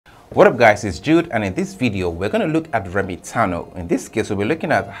What up guys, it's Jude, and in this video we're going to look at Remitano. In this case we'll be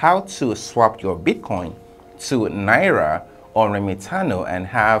looking at how to swap your Bitcoin to Naira on Remitano and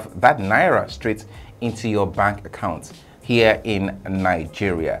have that Naira straight into your bank account here in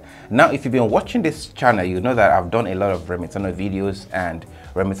Nigeria. Now if you've been watching this channel, you know that I've done a lot of Remitano videos, and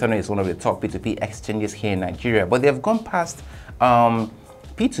Remitano is one of the top P2P exchanges here in Nigeria, but they've gone past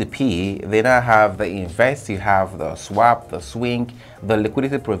P2P. They now have the invest, you have the swap, the swing, the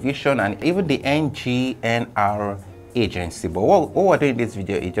liquidity provision, and even the NGNR agency. But what we're doing in this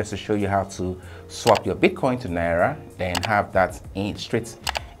video is just to show you how to swap your Bitcoin to Naira, then have that straight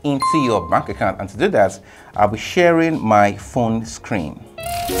into your bank account. And to do that, I'll be sharing my phone screen.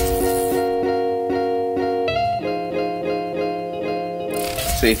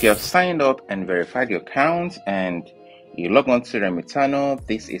 So if you have signed up and verified your account and you log on to Remitano,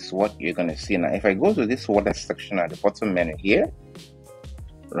 this is what you're going to see. Now if I go to this wallet section at the bottom menu here,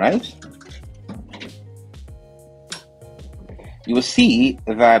 right, you will see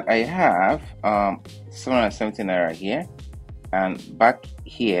that I have 770 Naira here, and back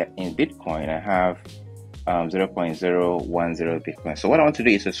here in Bitcoin I have 0.010 Bitcoin. So what I want to do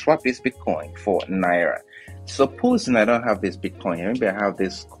is to swap this Bitcoin for Naira. Supposing I don't have this Bitcoin here, maybe I have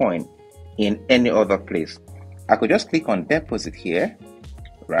this coin in any other place, I could just click on deposit here,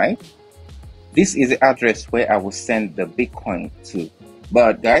 right? This is the address where I will send the Bitcoin to.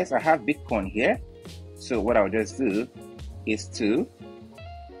 But guys, I have Bitcoin here, so what I'll just do is to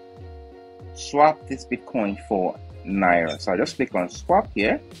swap this Bitcoin for Naira. So I'll just click on swap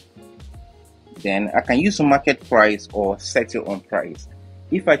here. Then I can use the market price or set your own price.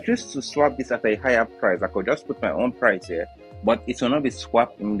 If I choose to swap this at a higher price, I could just put my own price here, but it will not be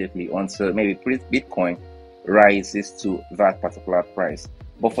swapped immediately until maybe Bitcoin rises to that particular price.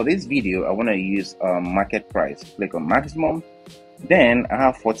 But for this video, I want to use market price. Click on maximum. Then I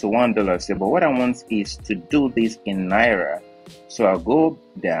have $41 here, but what I want is to do this in Naira. So I'll go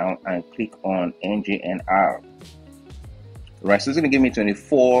down and click on NGNR. Right, so it's going to give me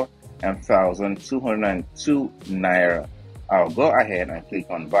 24,202 Naira. I'll go ahead and click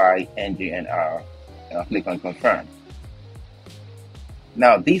on buy NGNR and I'll click on confirm.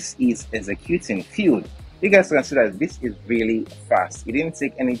 Now this is executing field. You guys can see that this is really fast. It didn't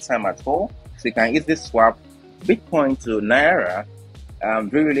take any time at all. So you can easily swap Bitcoin to Naira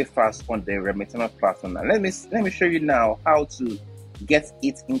really fast on the Remitano platform. And let me show you now how to get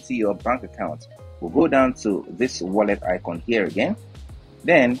it into your bank account. We'll go down to this wallet icon here again.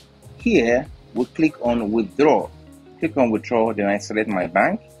 Then here we'll click on withdraw. Click on withdraw, then I select my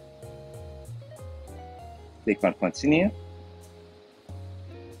bank. Click on continue.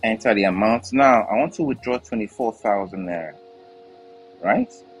 Enter the amount. Now I want to withdraw 24,000 Naira,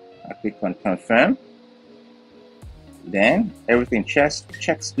 right? I click on confirm. Then everything checks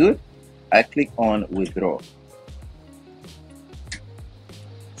good. I click on withdraw.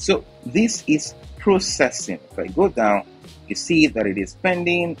 So this is processing. If I go down, you see that it is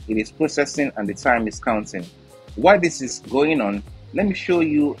pending, it is processing, and the time is counting. While this is going on, let me show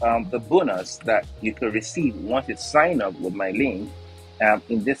you the bonus that you can receive once you sign up with my link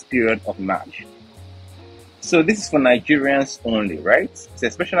in this period of March. So this is for Nigerians only, right? It's a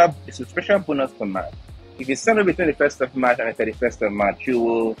special bonus for March. If you sign up between the 1st of March and the 31st of March, you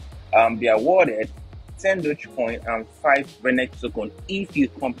will be awarded 10 Dogecoin and 5 Renet token if you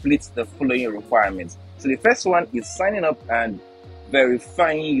complete the following requirements. So the first one is signing up and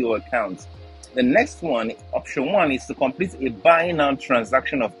verifying your account. The next one, option 1, is to complete a buy now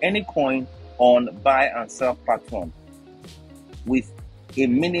transaction of any coin on buy and sell platform with a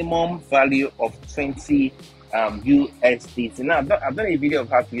minimum value of 20 USDT. Now I've done a video of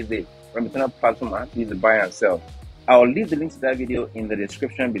how to use the Remitano platform and how to use the buy and sell. I'll leave the link to that video in the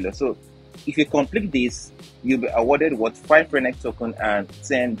description below. So if you complete this, you'll be awarded 5 Renet token and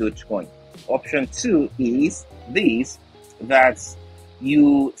 10 Dogecoin. Option 2 is this, that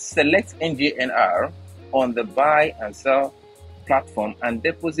you select NGNR on the buy and sell platform and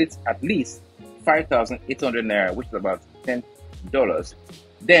deposit at least 5,800 Naira, which is about $10.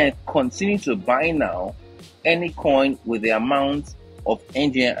 Then continue to buy now any coin with the amount of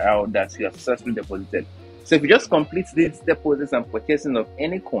NGNR that you have successfully deposited. So if you just complete these deposits and purchasing of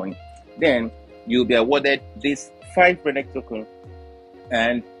any coin, then you'll be awarded this 5 Renet token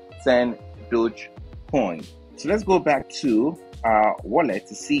and 10 Dogecoin. So let's go back to our wallet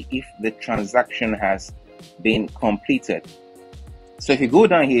to see if the transaction has been completed. So if you go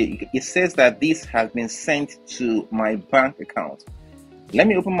down here, it says that this has been sent to my bank account. Let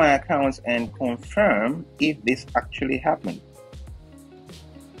me open my account and confirm if this actually happened.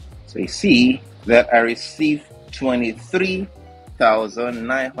 So you see that I received 23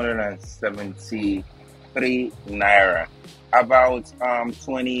 1,973 naira. About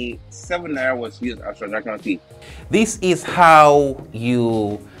 27 naira was used as transaction fee. This is how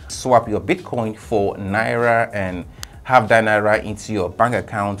you swap your Bitcoin for naira and have that naira into your bank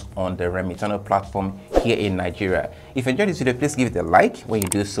account on the Remitano platform here in Nigeria. If you enjoyed this video, please give it a like. When you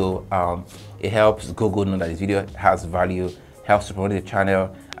do so, it helps Google know that this video has value, helps to promote the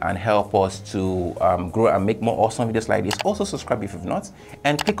channel, and help us to grow and make more awesome videos like this. Also subscribe if you've not,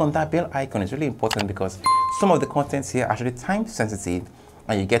 and click on that bell icon. It's really important because some of the contents here are actually time sensitive,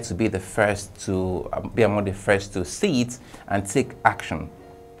 and you get to be the first to be among the first to see it and take action.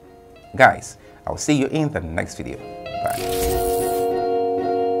 Guys, I'll see you in the next video. Bye.